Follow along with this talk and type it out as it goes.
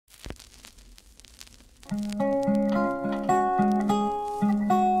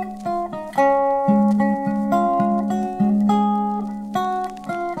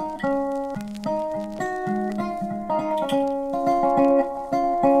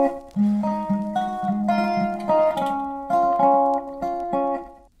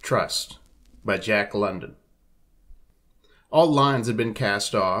Trust by Jack London. All lines had been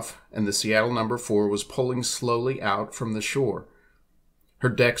cast off, and the Seattle No. 4 was pulling slowly out from the shore. Her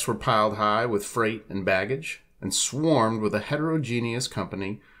decks were piled high with freight and baggage, and swarmed with a heterogeneous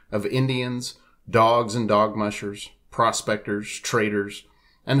company of Indians, dogs and dog mushers, prospectors, traders,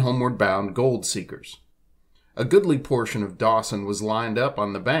 and homeward-bound gold-seekers. A goodly portion of Dawson was lined up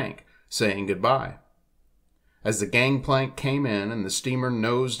on the bank, saying goodbye. As the gangplank came in and the steamer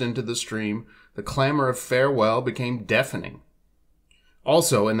nosed into the stream, the clamor of farewell became deafening.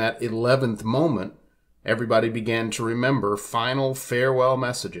 Also, in that 11th moment, everybody began to remember final farewell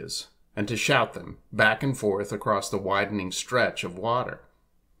messages and to shout them back and forth across the widening stretch of water.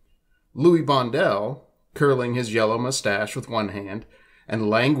 Louis Bondel, curling his yellow mustache with one hand and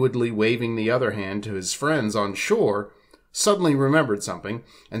languidly waving the other hand to his friends on shore, suddenly remembered something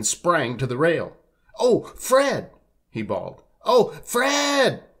and sprang to the rail. "Oh, Fred!" he bawled. "Oh,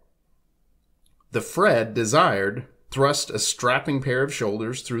 Fred!" The Fred desired thrust a strapping pair of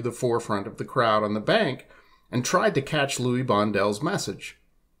shoulders through the forefront of the crowd on the bank and tried to catch Louis Bondel's message.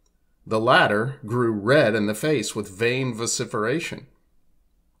 The latter grew red in the face with vain vociferation.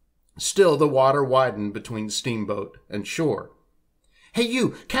 Still the water widened between steamboat and shore. "Hey you,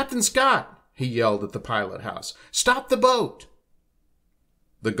 Captain Scott!" he yelled at the pilot house. "Stop the boat!"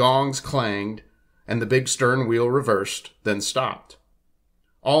 The gongs clanged, and the big stern wheel reversed, then stopped.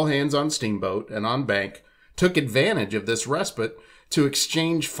 All hands on steamboat and on bank took advantage of this respite to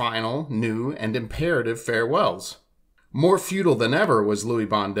exchange final, new, and imperative farewells. More futile than ever was Louis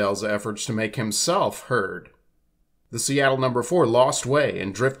Bondel's efforts to make himself heard. The Seattle No. 4 lost way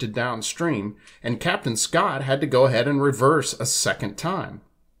and drifted downstream, and Captain Scott had to go ahead and reverse a second time.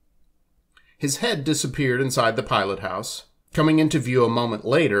 His head disappeared inside the pilot house, coming into view a moment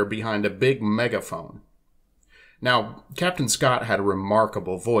later behind a big megaphone. Now, Captain Scott had a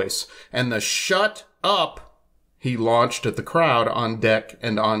remarkable voice, and the "shut up" he launched at the crowd on deck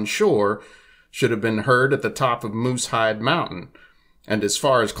and on shore should have been heard at the top of Moosehide Mountain and as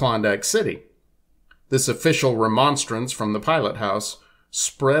far as Klondike City. This official remonstrance from the pilot house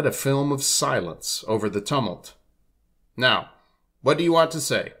spread a film of silence over the tumult. "Now, what do you want to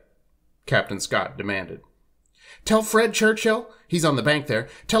say?" Captain Scott demanded. "Tell Fred Churchill, he's on the bank there,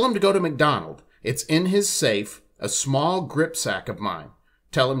 tell him to go to McDonald. It's in his safe, a small grip sack of mine.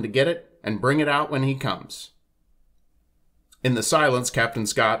 Tell him to get it and bring it out when he comes." In the silence, Captain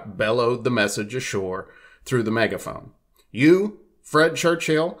Scott bellowed the message ashore through the megaphone. "You, Fred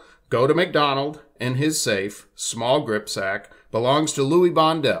Churchill, go to McDonald, in his safe, small grip sack, belongs to Louis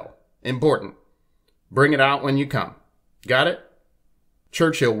Bondel. Important. Bring it out when you come. Got it?"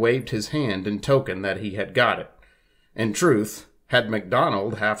 Churchill waved his hand in token that he had got it. In truth, had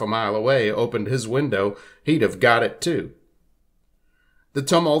MacDonald, half a mile away, opened his window, he'd have got it too. The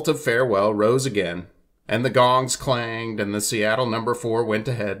tumult of farewell rose again, and the gongs clanged, and the Seattle No. 4 went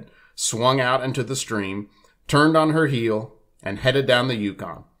ahead, swung out into the stream, turned on her heel, and headed down the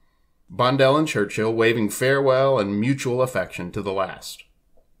Yukon, Bondel and Churchill waving farewell and mutual affection to the last.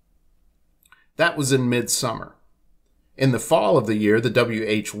 That was in midsummer. In the fall of the year, the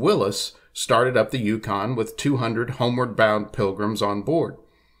W.H. Willis started up the Yukon with 200 homeward-bound pilgrims on board.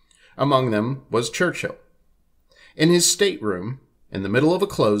 Among them was Churchill. In his stateroom, in the middle of a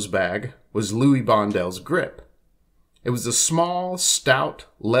clothes bag, was Louis Bondel's grip. It was a small, stout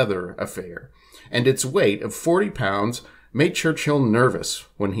leather affair, and its weight of 40 pounds made Churchill nervous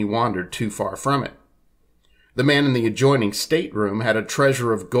when he wandered too far from it. The man in the adjoining stateroom had a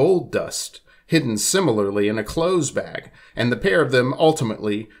treasure of gold dust, hidden similarly in a clothes bag, and the pair of them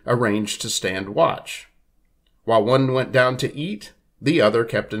ultimately arranged to stand watch. While one went down to eat, the other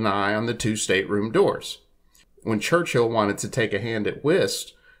kept an eye on the two stateroom doors. When Churchill wanted to take a hand at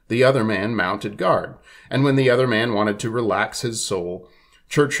whist, the other man mounted guard, and when the other man wanted to relax his soul,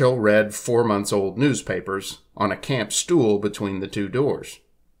 Churchill read 4-month-old newspapers on a camp stool between the two doors.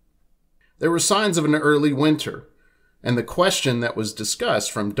 There were signs of an early winter, and the question that was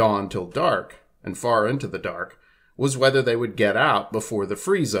discussed from dawn till dark, and far into the dark, was whether they would get out before the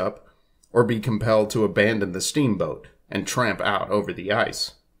freeze-up or be compelled to abandon the steamboat and tramp out over the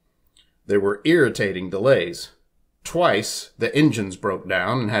ice. There were irritating delays. Twice the engines broke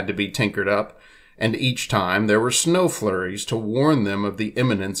down and had to be tinkered up, and each time there were snow flurries to warn them of the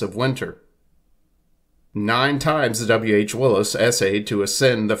imminence of winter. 9 times the W.H. Willis essayed to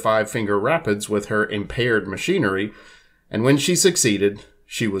ascend the Five Finger Rapids with her impaired machinery, and when she succeeded,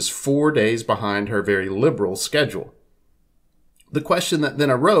 she was 4 days behind her very liberal schedule. The question that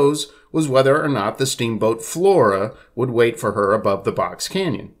then arose was whether or not the steamboat Flora would wait for her above the Box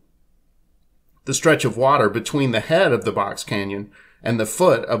Canyon. The stretch of water between the head of the Box Canyon and the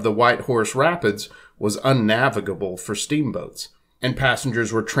foot of the White Horse Rapids was unnavigable for steamboats, and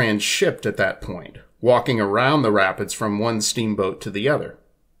passengers were transshipped at that point, walking around the rapids from one steamboat to the other.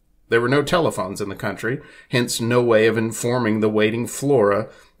 There were no telephones in the country, hence no way of informing the waiting Flora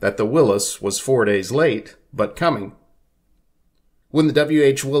that the Willis was 4 days late, but coming. When the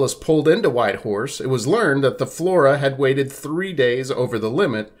W.H. Willis pulled into White Horse, it was learned that the Flora had waited 3 days over the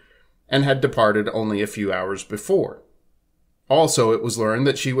limit and had departed only a few hours before. Also, it was learned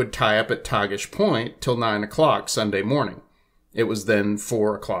that she would tie up at Tagish Point till 9 o'clock Sunday morning. It was then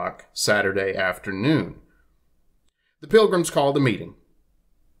 4 o'clock Saturday afternoon. The Pilgrims called a meeting.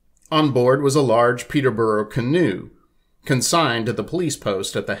 On board was a large Peterborough canoe, consigned to the police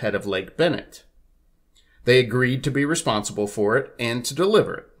post at the head of Lake Bennett. They agreed to be responsible for it and to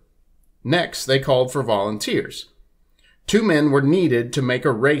deliver it. Next, they called for volunteers. 2 men were needed to make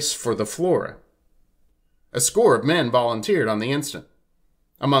a race for the Flora. A score of men volunteered on the instant.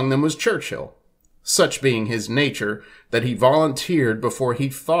 Among them was Churchill, such being his nature that he volunteered before he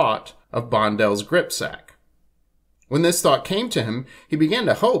thought of Bondell's gripsack. When this thought came to him, he began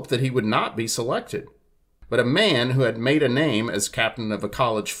to hope that he would not be selected. But a man who had made a name as captain of a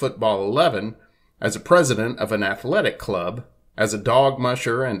college football 11, as a president of an athletic club, as a dog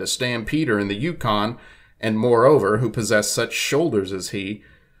musher and a stampeder in the Yukon, and moreover who possessed such shoulders as he,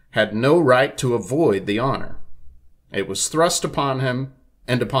 had no right to avoid the honor. It was thrust upon him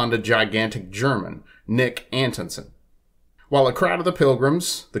and upon the gigantic German, Nick Antonsen. While a crowd of the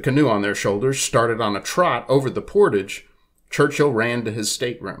Pilgrims, the canoe on their shoulders, started on a trot over the portage, Churchill ran to his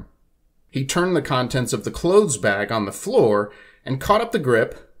stateroom. He turned the contents of the clothes bag on the floor and caught up the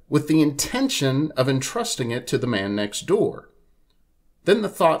grip with the intention of entrusting it to the man next door. Then the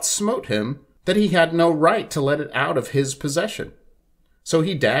thought smote him that he had no right to let it out of his possession. So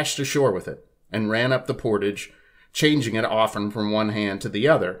he dashed ashore with it and ran up the portage, changing it often from one hand to the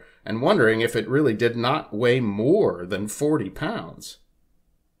other, and wondering if it really did not weigh more than 40 pounds.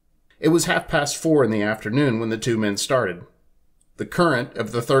 It was 4:30 in the afternoon when the 2 men started. The current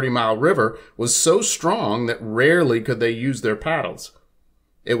of the 30-mile river was so strong that rarely could they use their paddles.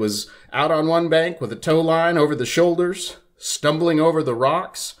 It was out on one bank with a tow line over the shoulders, stumbling over the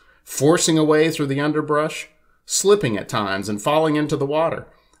rocks, forcing a way through the underbrush, slipping at times and falling into the water,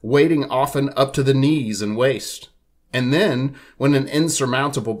 wading often up to the knees and waist. And then, when an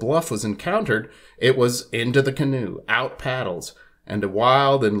insurmountable bluff was encountered, it was into the canoe, out paddles, and a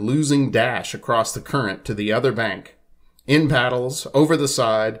wild and losing dash across the current to the other bank, in paddles, over the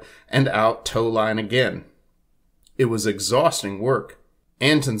side, and out tow line again. It was exhausting work.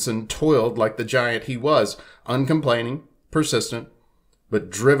 Antonsen toiled like the giant he was, uncomplaining, persistent, but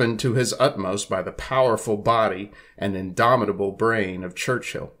driven to his utmost by the powerful body and indomitable brain of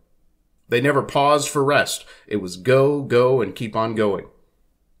Churchill. They never paused for rest. It was go, go, and keep on going.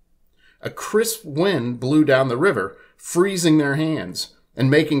 A crisp wind blew down the river, freezing their hands, and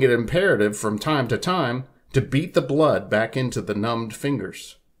making it imperative from time to time to beat the blood back into the numbed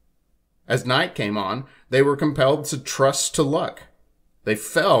fingers. As night came on, they were compelled to trust to luck. They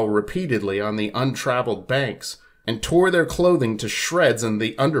fell repeatedly on the untraveled banks and tore their clothing to shreds in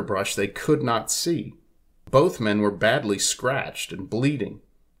the underbrush they could not see. Both men were badly scratched and bleeding.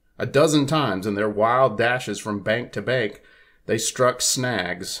 A dozen times in their wild dashes from bank to bank, they struck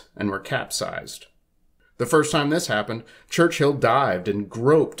snags and were capsized. The first time this happened, Churchill dived and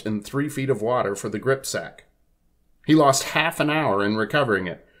groped in 3 feet of water for the gripsack. He lost half an hour in recovering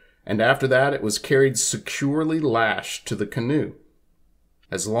it, and after that it was carried securely lashed to the canoe.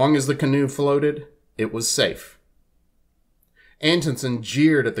 As long as the canoe floated, it was safe. Antonsen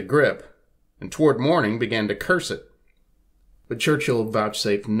jeered at the grip, and toward morning began to curse it. But Churchill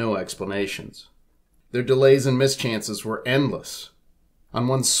vouchsafed no explanations. Their delays and mischances were endless. On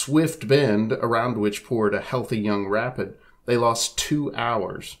one swift bend, around which poured a healthy young rapid, they lost 2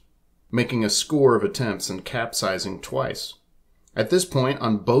 hours, making a score of attempts and capsizing twice. At this point,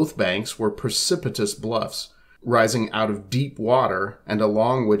 on both banks were precipitous bluffs, rising out of deep water and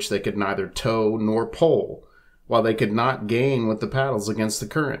along which they could neither tow nor pole, while they could not gain with the paddles against the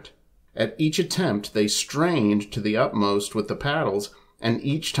current. At each attempt they strained to the utmost with the paddles, and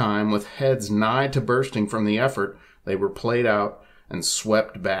each time, with heads nigh to bursting from the effort, they were played out and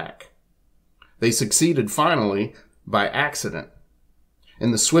swept back. They succeeded finally by accident. In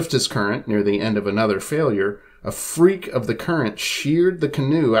the swiftest current, near the end of another failure, a freak of the current sheared the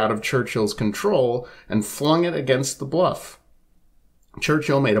canoe out of Churchill's control and flung it against the bluff.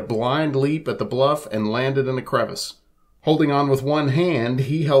 Churchill made a blind leap at the bluff and landed in a crevice. Holding on with one hand,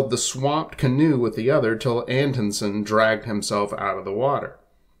 he held the swamped canoe with the other till Antonsen dragged himself out of the water.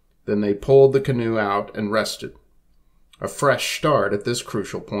 Then they pulled the canoe out and rested. A fresh start at this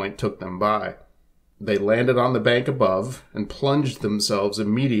crucial point took them by. They landed on the bank above and plunged themselves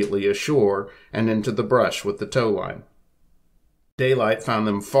immediately ashore and into the brush with the tow line. Daylight found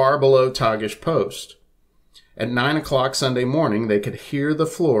them far below Tagish Post. At 9 o'clock Sunday morning, they could hear the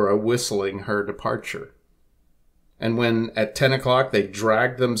Flora whistling her departure. And when at 10 o'clock they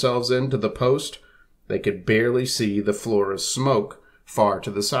dragged themselves into the post, they could barely see the Flora's smoke far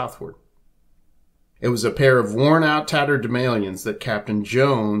to the southward. It was a pair of worn-out tatterdemalions that Captain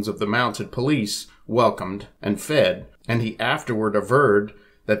Jones of the Mounted Police welcomed and fed, and he afterward averred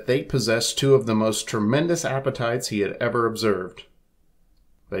that they possessed two of the most tremendous appetites he had ever observed.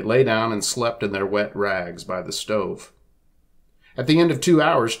 They lay down and slept in their wet rags by the stove. At the end of 2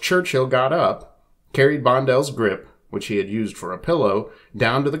 hours, Churchill got up, carried Bondell's grip, which he had used for a pillow,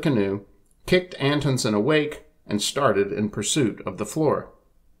 down to the canoe, kicked Antonsen awake, and started in pursuit of the Flora.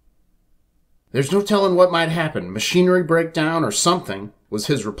 "There's no telling what might happen, machinery breakdown or something," was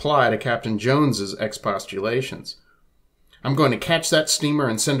his reply to Captain Jones's expostulations. "I'm going to catch that steamer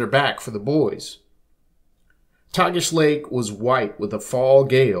and send her back for the boys." Tagish Lake was white with a fall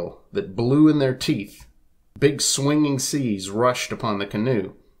gale that blew in their teeth. Big swinging seas rushed upon the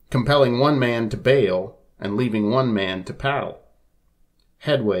canoe, compelling one man to bail and leaving one man to paddle.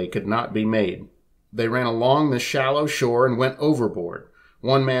 Headway could not be made. They ran along the shallow shore and went overboard,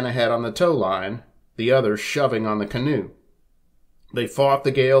 one man ahead on the tow line, the other shoving on the canoe. They fought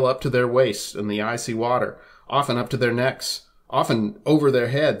the gale up to their waists in the icy water, often up to their necks, often over their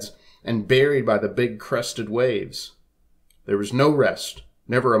heads, and buried by the big crested waves. There was no rest,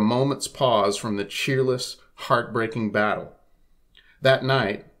 never a moment's pause from the cheerless, heartbreaking battle. That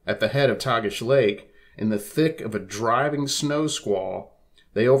night, at the head of Tagish Lake, in the thick of a driving snow squall,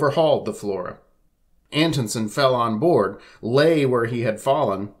 they overhauled the Flora. Antonsen fell on board, lay where he had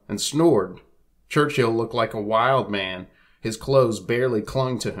fallen, and snored. Churchill looked like a wild man. His clothes barely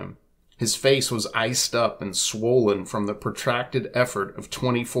clung to him. His face was iced up and swollen from the protracted effort of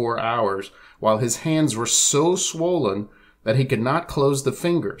 24 hours, while his hands were so swollen that he could not close the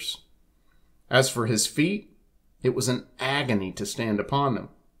fingers. As for his feet, it was an agony to stand upon them.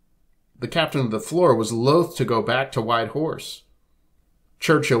 The captain of the Flora was loath to go back to White Horse.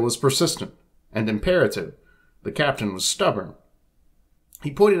 Churchill was persistent and imperative. The captain was stubborn.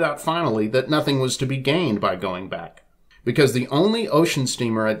 He pointed out finally that nothing was to be gained by going back, because the only ocean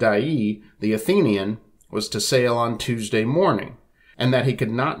steamer at Dyea, the Athenian, was to sail on Tuesday morning, and that he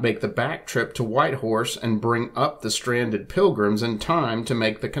could not make the back trip to White Horse and bring up the stranded pilgrims in time to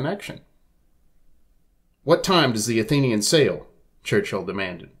make the connection. "What time does the Athenian sail?" Churchill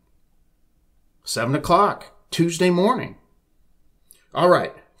demanded. 7 o'clock, Tuesday morning. "All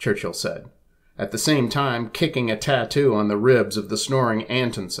right," Churchill said, at the same time kicking a tattoo on the ribs of the snoring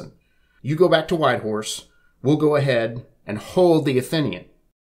Antonsen. "You go back to White Horse. We'll go ahead and hold the Athenian."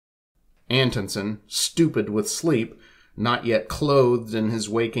 Antonsen, stupid with sleep, not yet clothed in his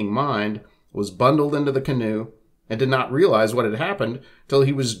waking mind, was bundled into the canoe and did not realize what had happened till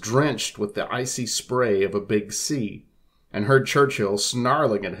he was drenched with the icy spray of a big sea, and heard Churchill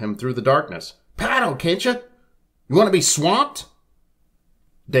snarling at him through the darkness. "Paddle, can't you? You want to be swamped?"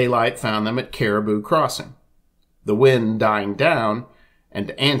 Daylight found them at Caribou Crossing, the wind dying down,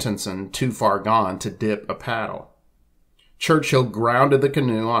 and Antonsen too far gone to dip a paddle. Churchill grounded the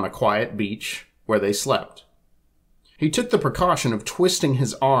canoe on a quiet beach, where they slept. He took the precaution of twisting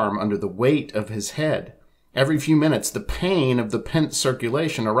his arm under the weight of his head. Every few minutes the pain of the pent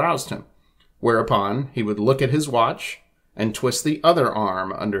circulation aroused him, whereupon he would look at his watch and twist the other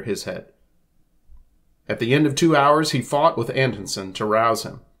arm under his head. At the end of 2 hours he fought with Antonsen to rouse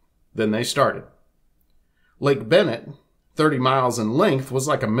him. Then they started. Lake Bennett, 30 miles in length, was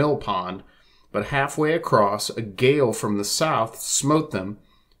like a mill pond, but halfway across a gale from the south smote them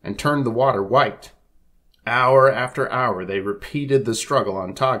and turned the water white. Hour after hour they repeated the struggle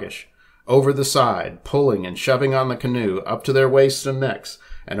on Tagish, over the side, pulling and shoving on the canoe up to their waists and necks,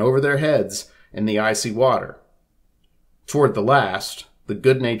 and over their heads in the icy water. Toward the last, the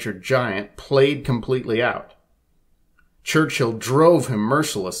good-natured giant played completely out. Churchill drove him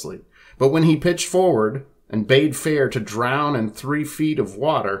mercilessly, but when he pitched forward and bade fair to drown in 3 feet of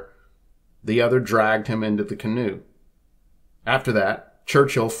water, the other dragged him into the canoe. After that,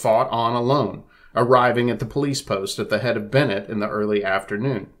 Churchill fought on alone, arriving at the police post at the head of Bennett in the early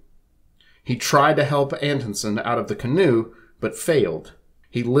afternoon. He tried to help Antonsen out of the canoe, but failed.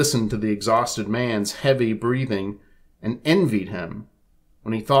 He listened to the exhausted man's heavy breathing and envied him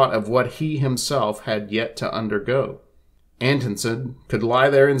when he thought of what he himself had yet to undergo. Antonsen could lie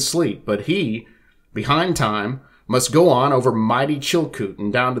there and sleep, but he, behind time, must go on over mighty Chilkoot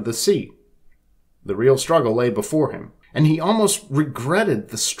and down to the sea. The real struggle lay before him, and he almost regretted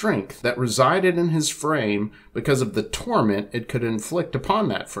the strength that resided in his frame because of the torment it could inflict upon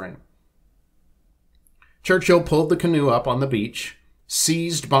that frame. Churchill pulled the canoe up on the beach,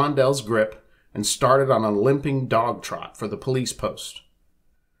 seized Bondell's grip, and started on a limping dog trot for the police post.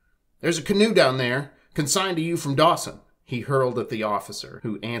 "There's a canoe down there, consigned to you from Dawson," he hurled at the officer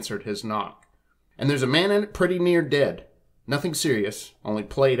who answered his knock. "And there's a man in it pretty near dead. Nothing serious, only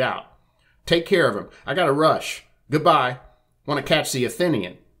played out. Take care of him. I gotta rush. Goodbye. Want to catch the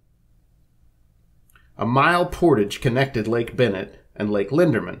Athenian." A mile portage connected Lake Bennett and Lake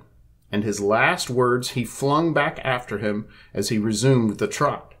Linderman, and his last words he flung back after him as he resumed the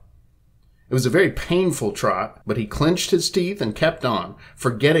trot. It was a very painful trot, but he clenched his teeth and kept on,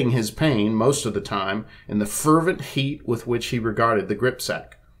 forgetting his pain most of the time in the fervent heat with which he regarded the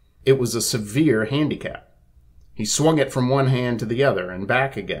gripsack. It was a severe handicap. He swung it from one hand to the other and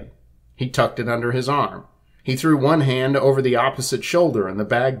back again. He tucked it under his arm. He threw one hand over the opposite shoulder, and the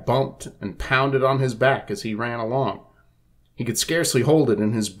bag bumped and pounded on his back as he ran along. He could scarcely hold it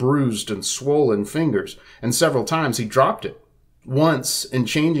in his bruised and swollen fingers, and several times he dropped it. Once, in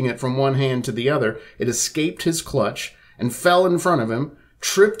changing it from one hand to the other, it escaped his clutch and fell in front of him,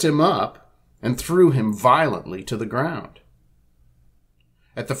 tripped him up, and threw him violently to the ground.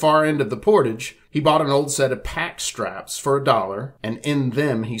 At the far end of the portage, he bought an old set of pack straps for $1, and in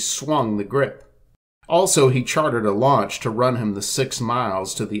them he swung the grip. Also, he chartered a launch to run him the 6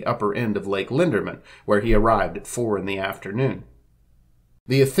 miles to the upper end of Lake Linderman, where he arrived at 4 in the afternoon.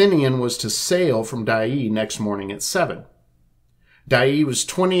 The Athenian was to sail from Dyea next morning at 7. Dyea was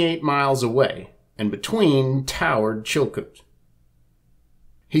 28 miles away, and between towered Chilkoot.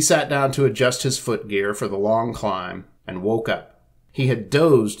 He sat down to adjust his footgear for the long climb, and woke up. He had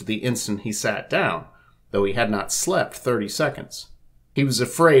dozed the instant he sat down, though he had not slept 30 seconds. He was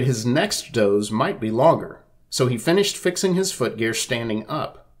afraid his next doze might be longer, so he finished fixing his footgear standing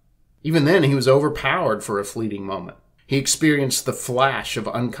up. Even then he was overpowered for a fleeting moment. He experienced the flash of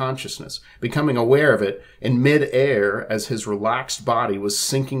unconsciousness, becoming aware of it in mid-air as his relaxed body was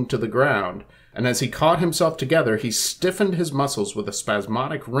sinking to the ground, and as he caught himself together, he stiffened his muscles with a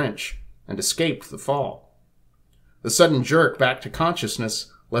spasmodic wrench and escaped the fall. The sudden jerk back to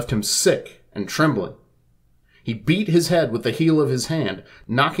consciousness left him sick and trembling. He beat his head with the heel of his hand,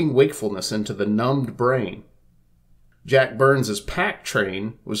 knocking wakefulness into the numbed brain. Jack Burns's pack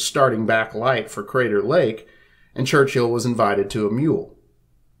train was starting back light for Crater Lake, and Churchill was invited to a mule.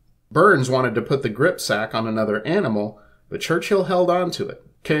 Burns wanted to put the grip sack on another animal, but Churchill held on to it,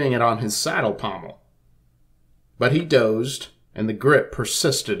 carrying it on his saddle pommel. But he dozed, and the grip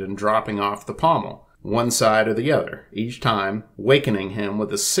persisted in dropping off the pommel, one side or the other, each time wakening him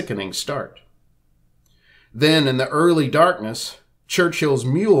with a sickening start. Then, in the early darkness, Churchill's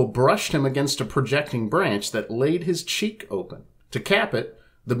mule brushed him against a projecting branch that laid his cheek open. To cap it,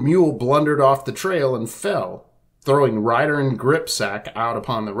 the mule blundered off the trail and fell, throwing rider and grip sack out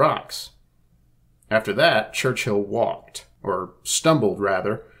upon the rocks. After that, Churchill walked, or stumbled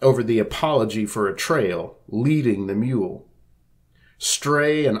rather, over the apology for a trail, leading the mule.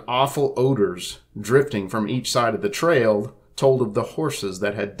 Stray and awful odors, drifting from each side of the trail, told of the horses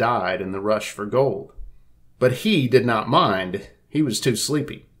that had died in the rush for gold. But he did not mind. He was too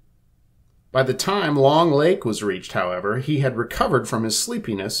sleepy. By the time Long Lake was reached, however, he had recovered from his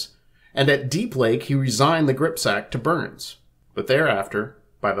sleepiness, and at Deep Lake he resigned the gripsack to Burns. But thereafter,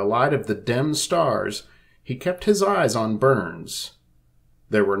 by the light of the dim stars, he kept his eyes on Burns.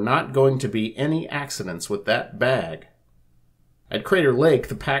 There were not going to be any accidents with that bag. At Crater Lake,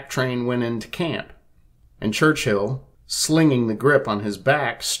 the pack train went into camp, and Churchill, slinging the grip on his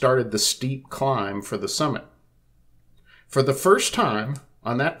back, started the steep climb for the summit. For the first time,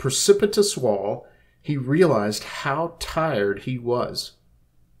 on that precipitous wall, he realized how tired he was.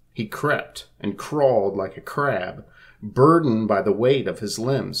 He crept and crawled like a crab, burdened by the weight of his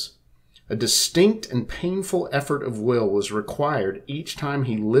limbs. A distinct and painful effort of will was required each time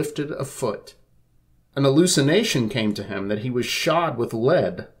he lifted a foot. An hallucination came to him that he was shod with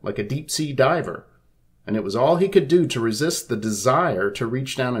lead like a deep-sea diver, and it was all he could do to resist the desire to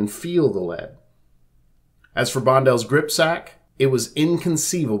reach down and feel the lead. As for Bondell's gripsack, it was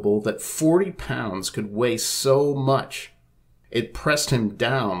inconceivable that 40 pounds could weigh so much. It pressed him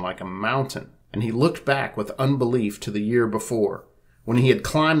down like a mountain, and he looked back with unbelief to the year before, when he had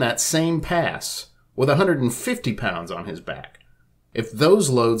climbed that same pass with 150 pounds on his back. If those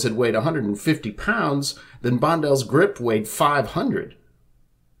loads had weighed 150 pounds, then Bondell's grip weighed 500.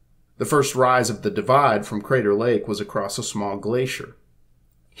 The first rise of the divide from Crater Lake was across a small glacier.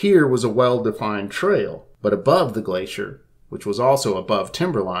 Here was a well-defined trail, but above the glacier, which was also above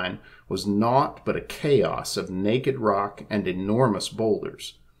timberline, was naught but a chaos of naked rock and enormous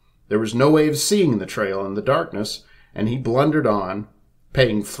boulders. There was no way of seeing the trail in the darkness, and he blundered on,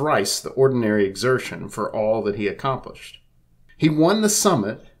 paying thrice the ordinary exertion for all that he accomplished. He won the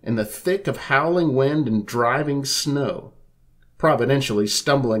summit in the thick of howling wind and driving snow, providentially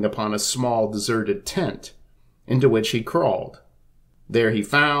stumbling upon a small deserted tent, into which he crawled. There he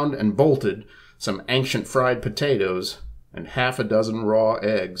found and bolted some ancient fried potatoes and half a dozen raw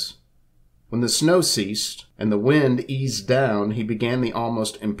eggs. When the snow ceased and the wind eased down, he began the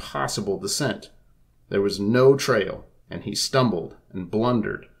almost impossible descent. There was no trail, and he stumbled and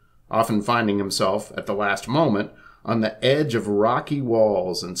blundered, often finding himself, at the last moment, on the edge of rocky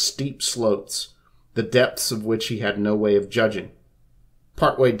walls and steep slopes, the depths of which he had no way of judging.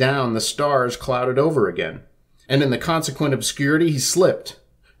 Partway down, the stars clouded over again, and in the consequent obscurity he slipped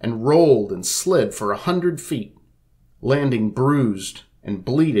and rolled and slid for 100 feet, landing bruised and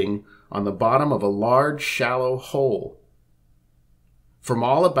bleeding on the bottom of a large, shallow hole. From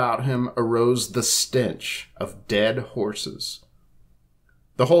all about him arose the stench of dead horses.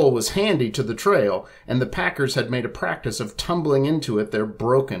 The hole was handy to the trail, and the packers had made a practice of tumbling into it their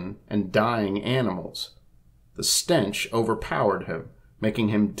broken and dying animals. The stench overpowered him, making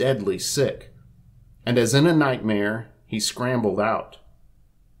him deadly sick, and as in a nightmare, he scrambled out.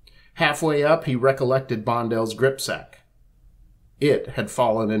 Halfway up, he recollected Bondell's gripsack. It had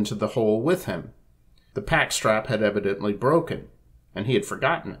fallen into the hole with him. The pack strap had evidently broken, and he had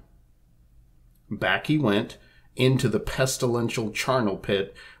forgotten it. Back he went, into the pestilential charnel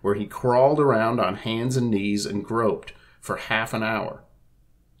pit, where he crawled around on hands and knees and groped for half an hour.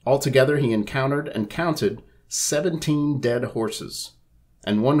 Altogether he encountered and counted 17 dead horses,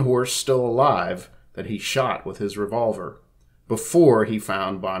 and one horse still alive that he shot with his revolver, before he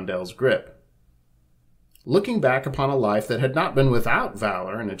found Bondell's grip. Looking back upon a life that had not been without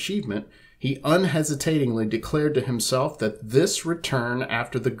valor and achievement, he unhesitatingly declared to himself that this return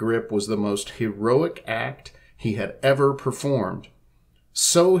after the grip was the most heroic act he had ever performed.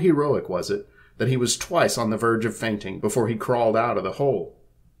 So heroic was it that he was twice on the verge of fainting before he crawled out of the hole.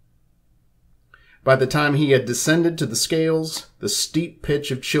 By the time he had descended to the scales, the steep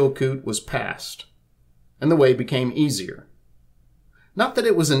pitch of Chilkoot was past, and the way became easier. Not that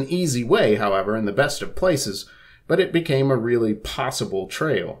it was an easy way, however, in the best of places, but it became a really possible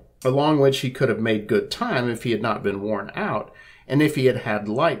trail, along which he could have made good time if he had not been worn out, and if he had had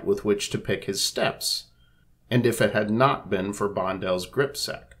light with which to pick his steps, and if it had not been for Bondell's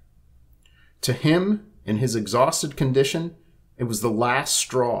gripsack. To him, in his exhausted condition, it was the last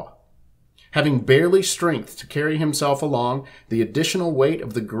straw. Having barely strength to carry himself along, the additional weight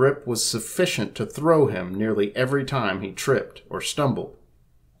of the grip was sufficient to throw him nearly every time he tripped or stumbled.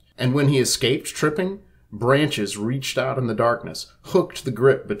 And when he escaped tripping, branches reached out in the darkness, hooked the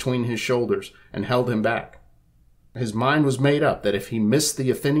grip between his shoulders, and held him back. His mind was made up that if he missed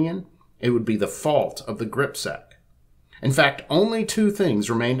the Athenian, it would be the fault of the gripsack. In fact, only two things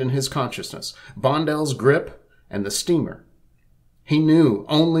remained in his consciousness: Bondell's grip and the steamer. He knew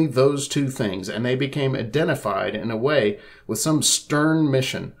only those two things, and they became identified in a way with some stern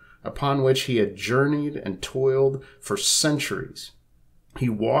mission upon which he had journeyed and toiled for centuries. He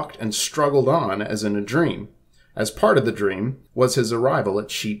walked and struggled on as in a dream. As part of the dream was his arrival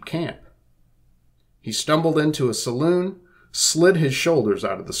at Sheep Camp. He stumbled into a saloon, slid his shoulders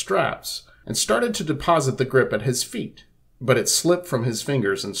out of the straps, and started to deposit the grip at his feet. But it slipped from his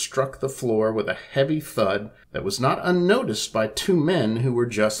fingers and struck the floor with a heavy thud that was not unnoticed by two men who were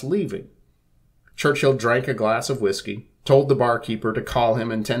just leaving. Churchill drank a glass of whiskey, told the barkeeper to call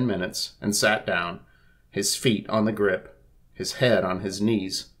him in 10 minutes, and sat down, his feet on the grip, his head on his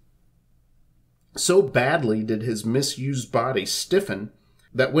knees. So badly did his misused body stiffen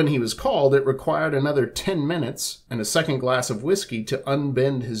that when he was called, it required another 10 minutes and a second glass of whiskey to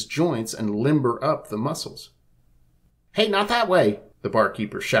unbend his joints and limber up the muscles. "Hey, not that way," the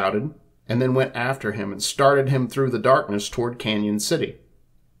barkeeper shouted, and then went after him and started him through the darkness toward Canyon City.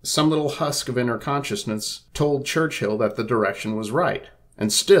 Some little husk of inner consciousness told Churchill that the direction was right,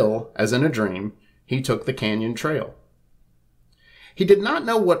 and still, as in a dream, he took the canyon trail. He did not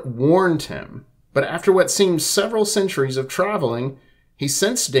know what warned him, but after what seemed several centuries of traveling, he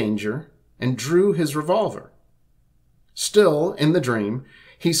sensed danger and drew his revolver. Still, in the dream,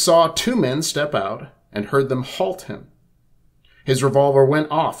 He saw two men step out and heard them halt him. His revolver went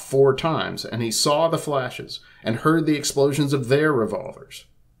off 4 times, and he saw the flashes and heard the explosions of their revolvers.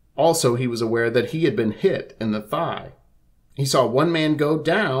 Also, he was aware that he had been hit in the thigh. He saw one man go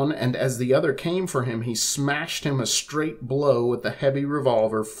down, and as the other came for him, he smashed him a straight blow with the heavy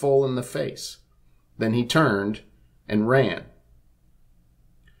revolver full in the face. Then he turned and ran.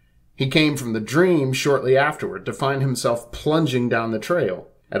 He came from the dream shortly afterward to find himself plunging down the trail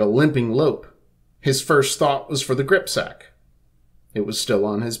at a limping lope. His first thought was for the gripsack. It was still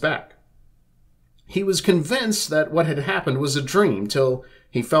on his back. He was convinced that what had happened was a dream till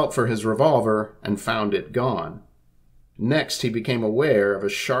he felt for his revolver and found it gone. Next, he became aware of a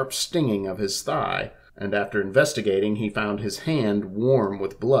sharp stinging of his thigh, and after investigating, he found his hand warm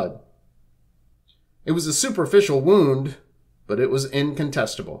with blood. It was a superficial wound, but it was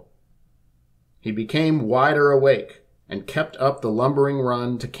incontestable. He became wider awake and kept up the lumbering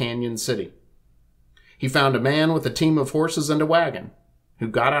run to Canyon City. He found a man with a team of horses and a wagon, who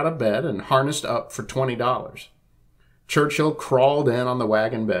got out of bed and harnessed up for $20. Churchill crawled in on the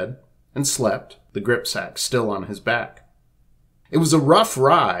wagon bed and slept, the gripsack still on his back. It was a rough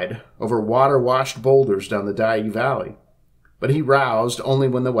ride over water-washed boulders down the Dyea Valley, but he roused only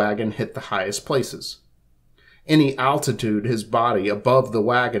when the wagon hit the highest places. Any altitude his body above the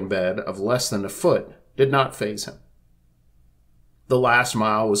wagon bed of less than a foot did not faze him. The last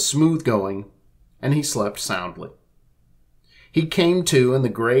mile was smooth going, and he slept soundly. He came to in the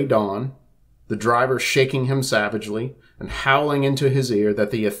gray dawn, the driver shaking him savagely and howling into his ear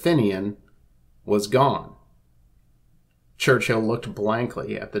that the Athenian was gone. Churchill looked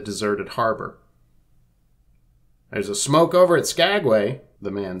blankly at the deserted harbor. "There's a smoke over at Skagway,"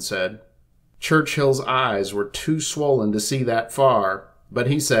 the man said. Churchill's eyes were too swollen to see that far, but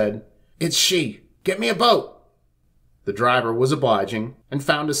he said, "It's she. Get me a boat." The driver was obliging and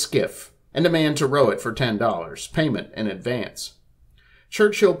found a skiff and a man to row it for $10, payment in advance.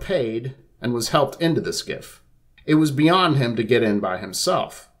 Churchill paid and was helped into the skiff. It was beyond him to get in by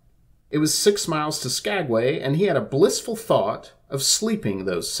himself. It was 6 miles to Skagway, and he had a blissful thought of sleeping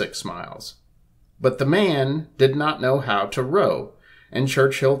those 6 miles. But the man did not know how to row, and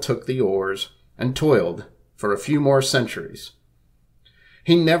Churchill took the oars and toiled for a few more centuries.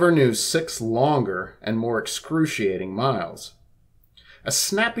 He never knew 6 longer and more excruciating miles. A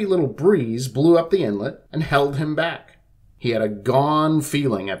snappy little breeze blew up the inlet and held him back. He had a gone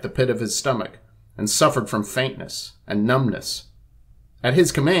feeling at the pit of his stomach and suffered from faintness and numbness. At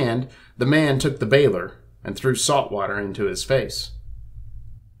his command, the man took the bailer and threw salt water into his face.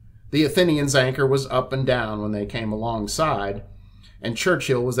 The Athenian's anchor was up and down when they came alongside, and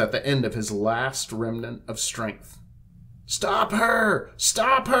Churchill was at the end of his last remnant of strength. "Stop her!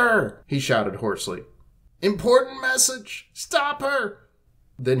 Stop her!" he shouted hoarsely. "Important message! Stop her!"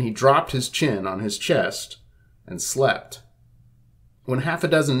 Then he dropped his chin on his chest and slept. When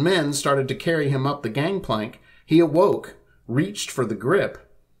 6 men started to carry him up the gangplank, he awoke, reached for the grip,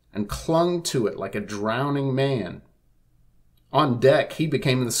 and clung to it like a drowning man. On deck, he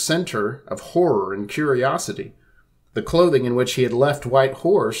became the center of horror and curiosity. The clothing in which he had left White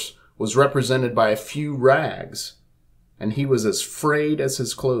Horse was represented by a few rags, and he was as frayed as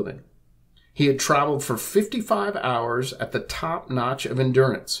his clothing. He had traveled for 55 hours at the top notch of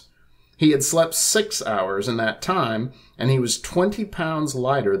endurance. He had slept 6 hours in that time, and he was 20 pounds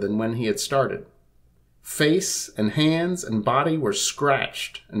lighter than when he had started. Face and hands and body were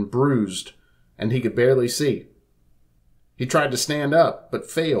scratched and bruised, and he could barely see. He tried to stand up, but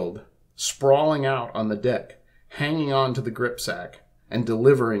failed, sprawling out on the deck, hanging on to the gripsack, and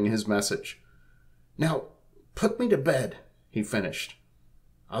delivering his message. "Now, put me to bed," he finished.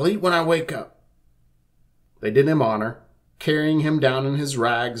 "I'll eat when I wake up." They did him honor, carrying him down in his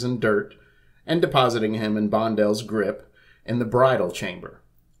rags and dirt, and depositing him in Bondell's grip in the bridal chamber,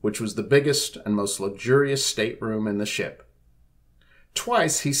 which was the biggest and most luxurious stateroom in the ship.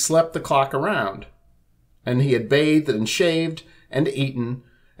 Twice he slept the clock around, and he had bathed and shaved and eaten,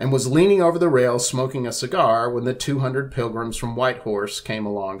 and was leaning over the rail smoking a cigar when the 200 pilgrims from White Horse came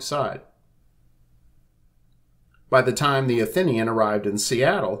alongside. By the time the Athenian arrived in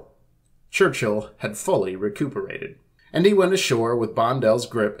Seattle, Churchill had fully recuperated, and he went ashore with Bondell's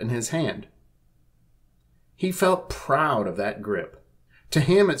grip in his hand. He felt proud of that grip. To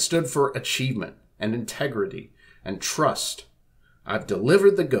him it stood for achievement and integrity and trust. "I've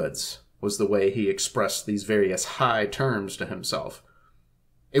delivered the goods," was the way he expressed these various high terms to himself.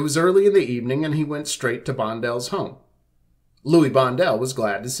 It was early in the evening, and he went straight to Bondell's home. Louis Bondell was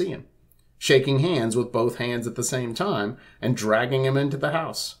glad to see him, shaking hands with both hands at the same time and dragging him into the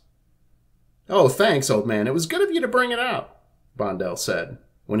house. "Oh, thanks, old man. It was good of you to bring it out," Bondell said.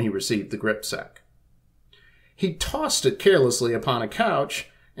 when he received the gripsack. He tossed it carelessly upon a couch,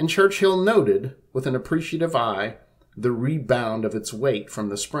 and Churchill noted, with an appreciative eye, the rebound of its weight from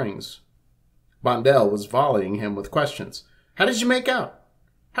the springs. Bondell was volleying him with questions. How did you make out?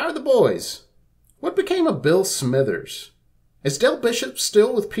 How are the boys? What became of Bill Smithers? Is Del Bishop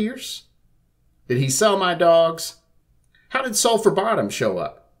still with Pierce? Did he sell my dogs? How did Sulphur Bottom show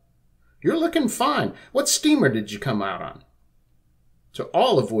up? You're looking fine. What steamer did you come out on? To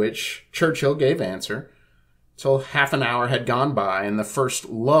all of which Churchill gave answer, till half an hour had gone by and the first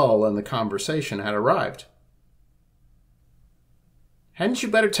lull in the conversation had arrived. Hadn't you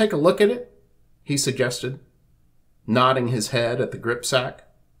better take a look at it? He suggested, nodding his head at the gripsack.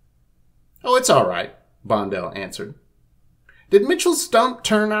 Oh, it's all right, Bondell answered. Did Mitchell's dump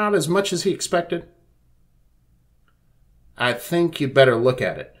turn out as much as he expected? I think you'd better look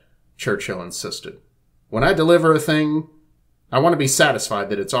at it, Churchill insisted. When I deliver a thing, I want to be satisfied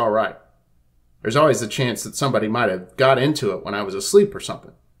that it's all right. There's always the chance that somebody might have got into it when I was asleep or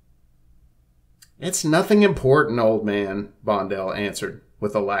something. It's nothing important, old man, Bondell answered,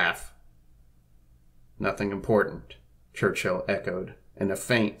 with a laugh. Nothing important, Churchill echoed, in a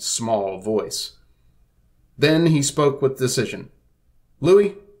faint, small voice. Then he spoke with decision.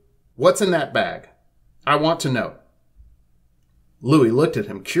 Louis, what's in that bag? I want to know. Louis looked at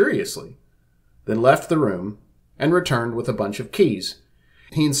him curiously, then left the room and returned with a bunch of keys.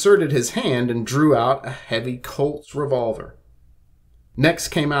 He inserted his hand and drew out a heavy Colt's revolver. Next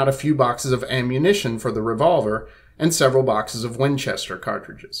came out a few boxes of ammunition for the revolver and several boxes of Winchester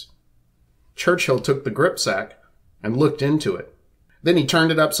cartridges. Churchill took the gripsack and looked into it. Then he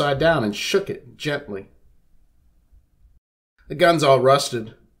turned it upside down and shook it gently. The gun's all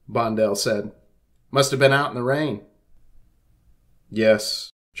rusted, Bondell said. Must have been out in the rain. Yes,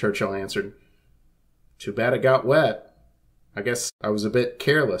 Churchill answered. Too bad it got wet. I guess I was a bit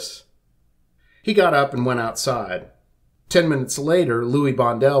careless. He got up and went outside. 10 minutes later, Louis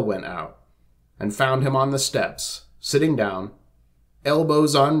Bondell went out and found him on the steps, sitting down,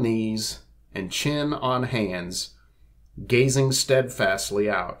 elbows on knees and chin on hands, gazing steadfastly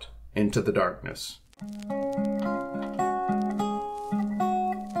out into the darkness.